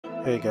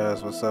Hey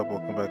guys, what's up?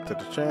 Welcome back to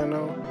the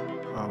channel.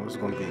 This is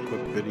going to be a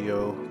quick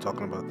video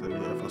talking about the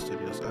new FL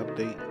Studios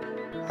update,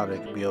 how to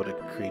be able to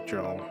create your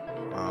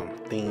own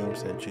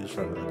themes and choose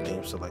from the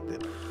themes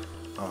selected.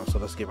 So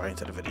let's get right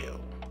into the video.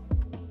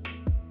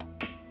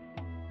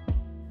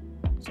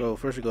 So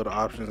first you go to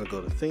options and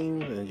go to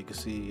themes, and you can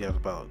see you have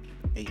about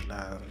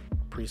 8-9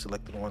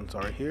 pre-selected ones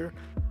right here.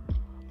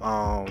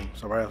 So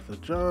right off the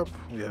jump,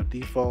 we have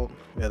default.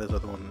 We have this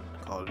other one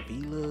called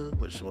Vila,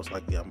 which most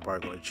likely I'm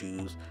probably going to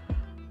choose.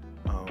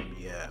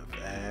 You have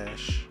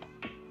Ash,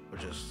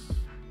 which is,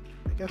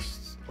 I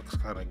guess, looks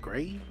kind of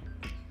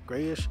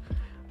grayish.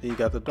 Then you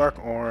got the dark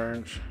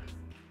orange.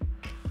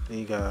 Then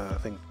you got, I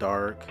think,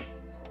 dark,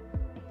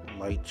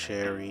 light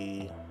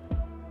cherry,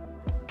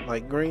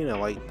 light green, and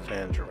light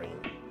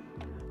tangerine.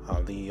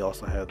 Then you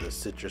also have the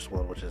citrus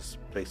one, which is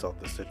based off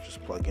the citrus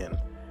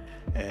plugin,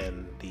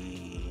 and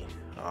the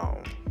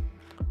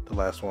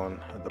last one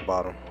at the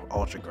bottom,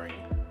 ultra green.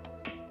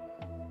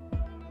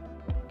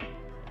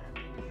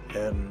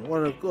 And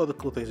one of the other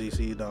cool things you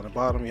see down the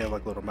bottom, you have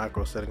like little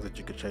macro settings that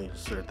you can change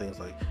certain things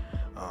like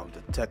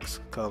the text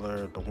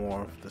color, the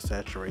warmth, the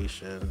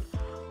saturation.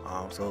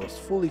 So it's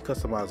fully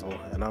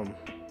customizable, and I'm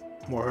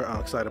more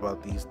excited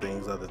about these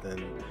things other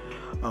than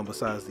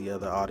besides the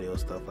other audio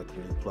stuff like the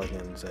new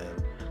plugins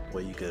and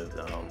where you could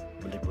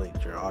manipulate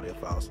your audio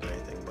files and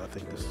everything. But I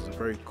think this is a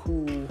very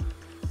cool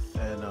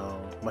and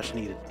much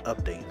needed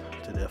update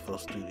to the FL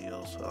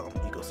Studios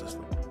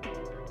ecosystem.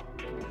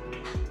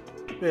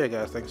 Yeah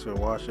guys, thanks for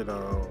watching.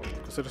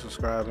 Consider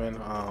subscribing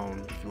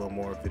if you want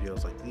more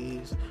videos like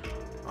these.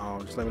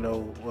 Just let me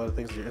know what other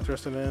things you're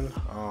interested in,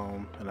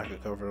 and I can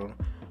cover them.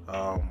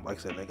 Like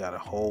I said, they got a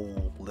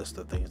whole list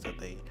of things that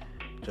they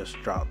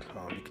just dropped.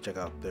 You can check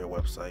out their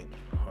website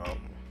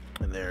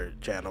and their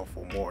channel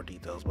for more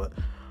details. But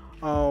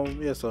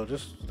yeah, so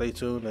just stay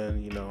tuned,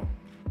 and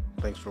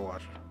thanks for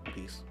watching.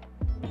 Peace.